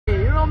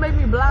make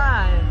me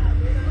blind.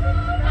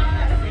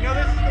 You know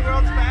this is the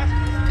world's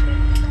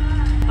fastest?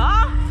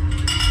 Huh?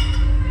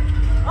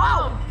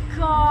 Oh,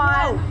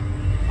 God.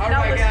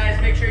 Alright guys,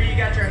 make sure you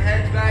got your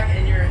heads back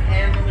and your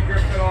hands on the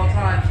grips at all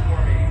times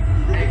for me.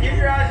 Hey, keep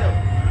your eyes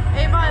open.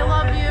 Ava, I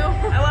love you.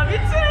 I love you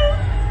too.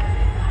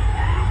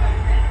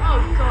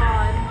 Oh,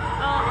 God.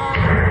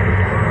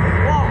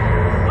 Whoa,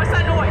 what's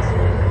that noise?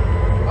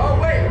 Oh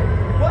wait,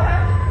 what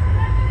happened?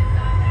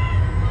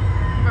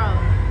 Bro.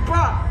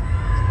 Bruh,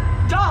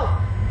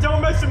 don't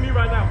mess with me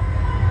right now.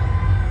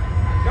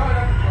 Going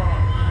up the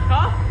wrong.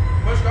 Huh?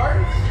 Busch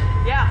Gardens?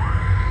 Yeah.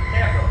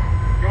 Tampa.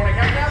 You want a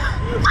countdown?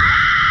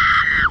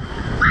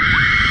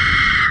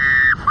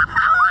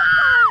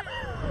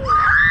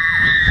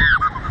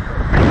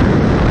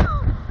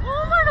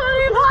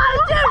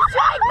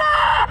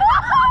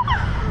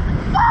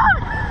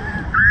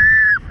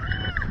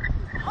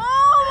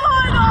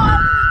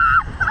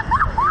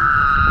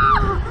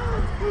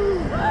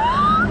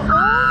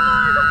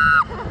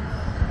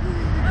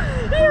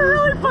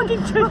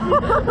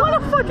 What a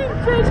fucking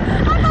bitch!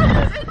 I thought he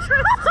was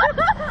interested.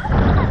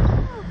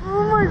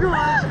 Oh my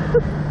god!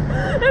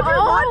 If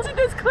you're watching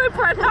this clip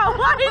right now,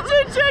 why did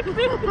you trick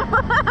me?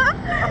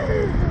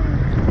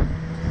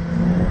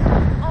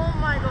 Oh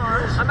my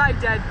gosh! I'm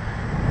act dead.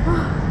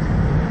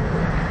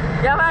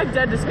 Yeah, I'm act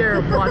dead to scare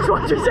him.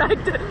 Watch just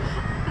act dead.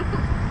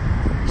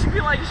 You should be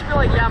like,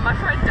 yeah, my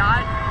friend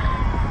died.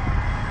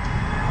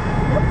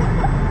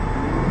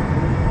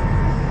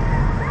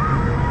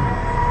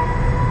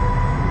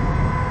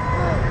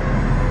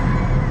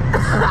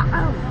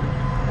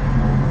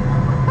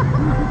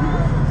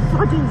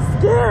 Fucking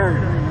scared.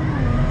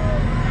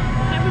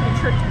 Can't believe you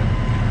tricked me.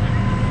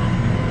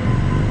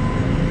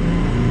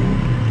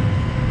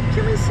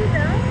 Can we see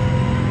that?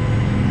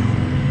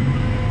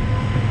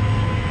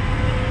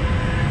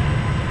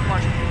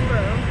 Watch.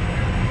 Bro.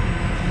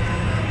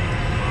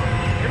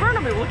 They better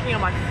not be looking at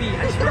my feet. I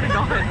swear to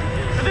God.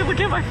 Are they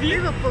looking at my feet?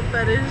 You have a foot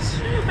fetish.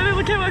 Are they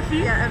looking at my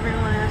feet? Yeah,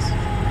 everyone is.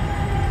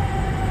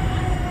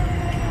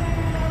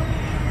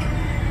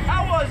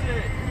 How was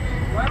it?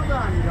 Well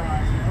done, you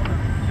guys.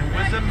 It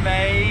was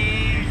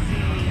amazing.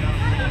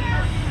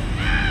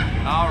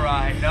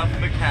 Alright, enough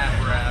of the calf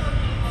wrap.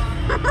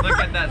 Look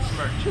at that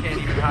smirk, you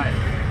can't even hide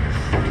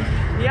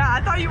it. Yeah,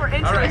 I thought you were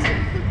interested.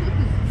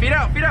 Alright. Feet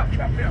out, feet out. Feet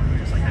out, feet out.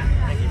 Just like that.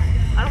 Thank you.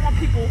 I don't want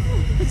people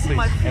to see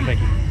my feet. And thank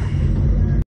you.